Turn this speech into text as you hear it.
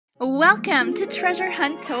Welcome to Treasure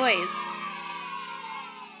Hunt Toys.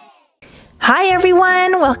 Hi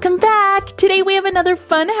everyone, welcome back. Today we have another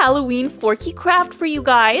fun Halloween Forky craft for you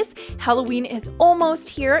guys. Halloween is almost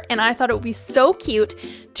here and I thought it would be so cute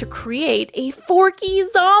to create a Forky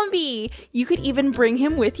zombie. You could even bring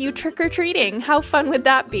him with you trick-or-treating. How fun would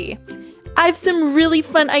that be? I have some really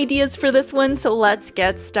fun ideas for this one, so let's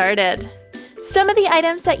get started. Some of the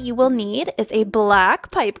items that you will need is a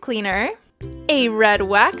black pipe cleaner, a red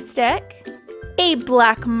wax stick, a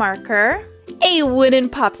black marker, a wooden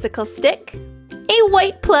popsicle stick, a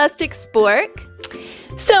white plastic spork,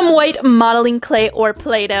 some white modeling clay or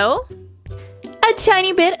Play-Doh, a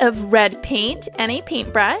tiny bit of red paint and a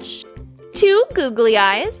paintbrush, 2 googly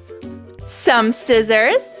eyes, some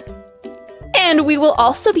scissors, and we will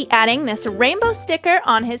also be adding this rainbow sticker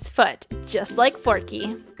on his foot, just like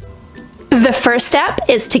Forky. The first step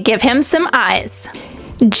is to give him some eyes.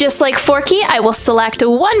 Just like Forky, I will select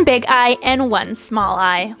one big eye and one small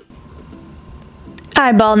eye.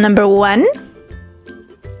 Eyeball number 1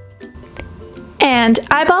 and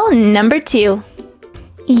eyeball number 2.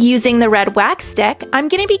 Using the red wax stick, I'm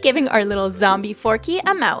going to be giving our little zombie Forky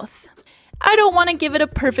a mouth. I don't want to give it a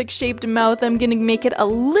perfect shaped mouth, I'm going to make it a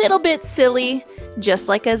little bit silly, just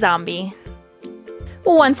like a zombie.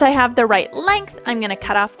 Once I have the right length, I'm going to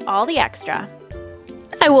cut off all the extra.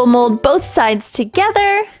 I will mold both sides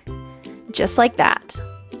together, just like that.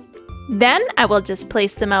 Then I will just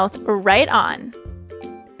place the mouth right on.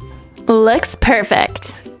 Looks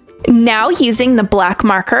perfect. Now using the black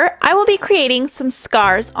marker, I will be creating some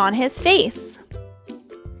scars on his face.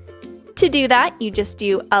 To do that, you just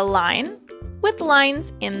do a line with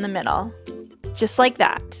lines in the middle, just like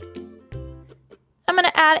that. I'm going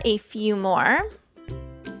to add a few more.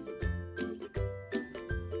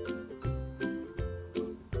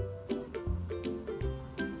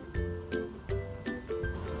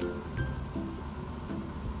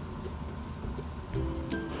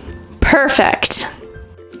 Perfect.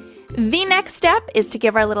 The next step is to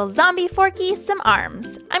give our little zombie Forky some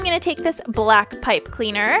arms. I'm going to take this black pipe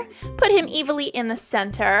cleaner, put him evenly in the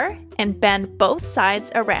center, and bend both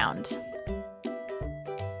sides around.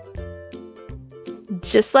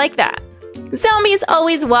 Just like that. Zombies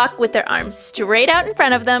always walk with their arms straight out in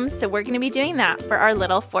front of them, so we're going to be doing that for our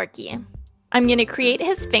little Forky. I'm going to create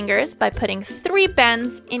his fingers by putting 3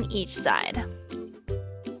 bends in each side.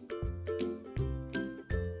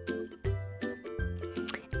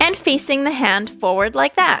 And facing the hand forward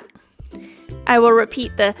like that. I will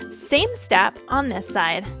repeat the same step on this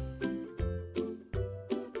side.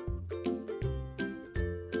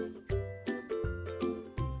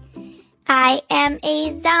 I am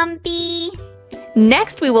a zombie.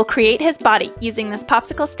 Next, we will create his body using this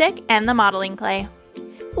popsicle stick and the modeling clay.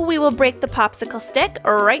 We will break the popsicle stick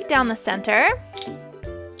right down the center,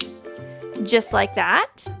 just like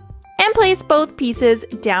that, and place both pieces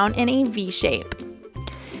down in a V shape.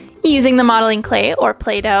 Using the modeling clay or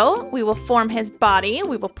Play-Doh, we will form his body.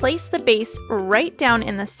 We will place the base right down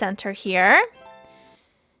in the center here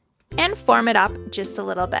and form it up just a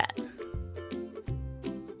little bit.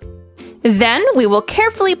 Then we will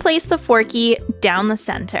carefully place the Forky down the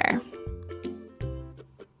center.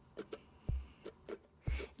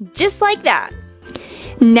 Just like that.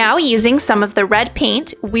 Now using some of the red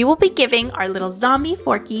paint, we will be giving our little zombie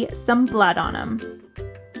Forky some blood on him.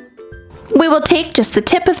 We will take just the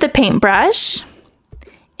tip of the paintbrush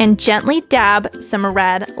and gently dab some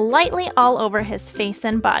red lightly all over his face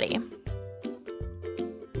and body.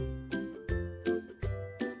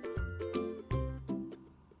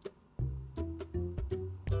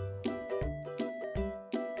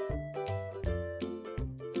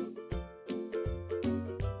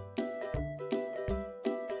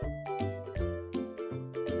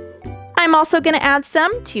 I'm also going to add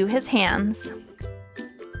some to his hands.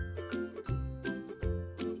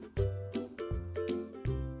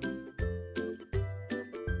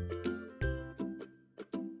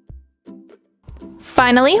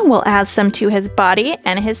 Finally, we'll add some to his body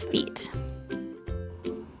and his feet.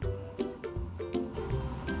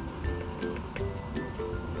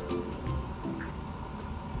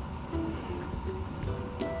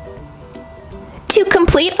 To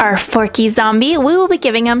complete our Forky zombie, we will be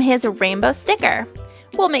giving him his rainbow sticker.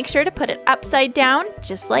 We'll make sure to put it upside down,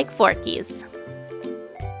 just like Forky's.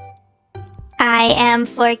 I am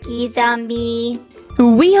Forky zombie.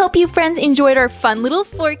 We hope you friends enjoyed our fun little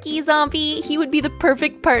Forky zombie. He would be the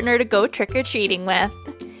perfect partner to go trick-or-treating with.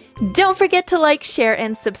 Don't forget to like, share,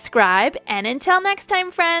 and subscribe. And until next time,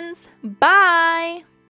 friends, bye!